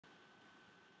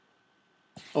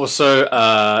Also,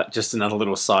 just another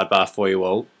little sidebar for you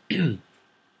all.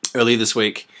 Earlier this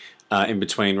week, in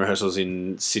between rehearsals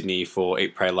in Sydney for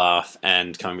Eat, Pray, Laugh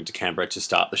and coming to Canberra to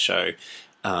start the show,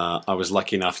 I was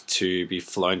lucky enough to be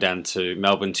flown down to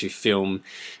Melbourne to film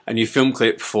a new film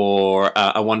clip for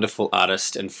a wonderful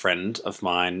artist and friend of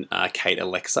mine, Kate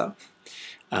Alexa.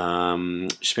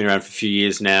 She's been around for a few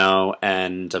years now,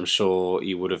 and I'm sure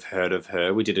you would have heard of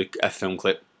her. We did a film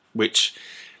clip which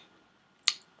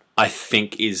I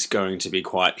think is going to be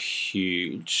quite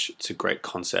huge. It's a great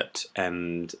concept,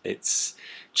 and it's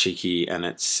cheeky, and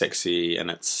it's sexy,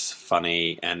 and it's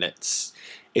funny, and it's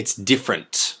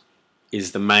different.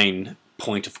 Is the main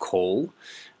point of call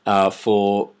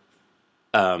for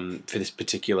this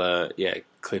particular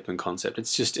clip and concept.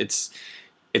 It's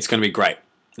going to be great.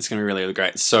 It's going to be really, really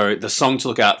great. So the song to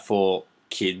look out for,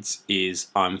 kids, is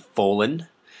 "I'm Fallin"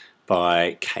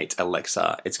 by Kate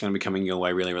Alexa. It's going to be coming your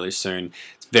way really, really soon.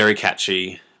 It's very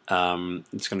catchy.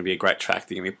 It's going to be a great track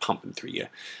that you're going to be pumping through your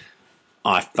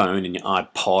iPhone and your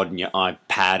iPod and your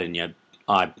iPad and your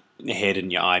iHead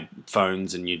and your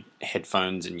iPhones and your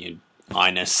headphones and your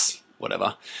iNess,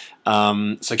 whatever.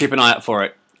 So keep an eye out for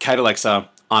it. Kate Alexa,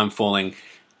 "I'm Falling,"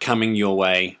 coming your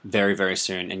way very, very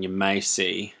soon. And you may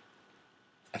see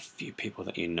a few people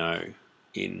that you know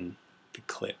in the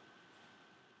clip.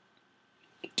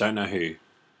 Don't know who,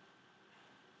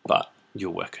 but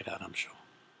you'll work it out, I'm sure.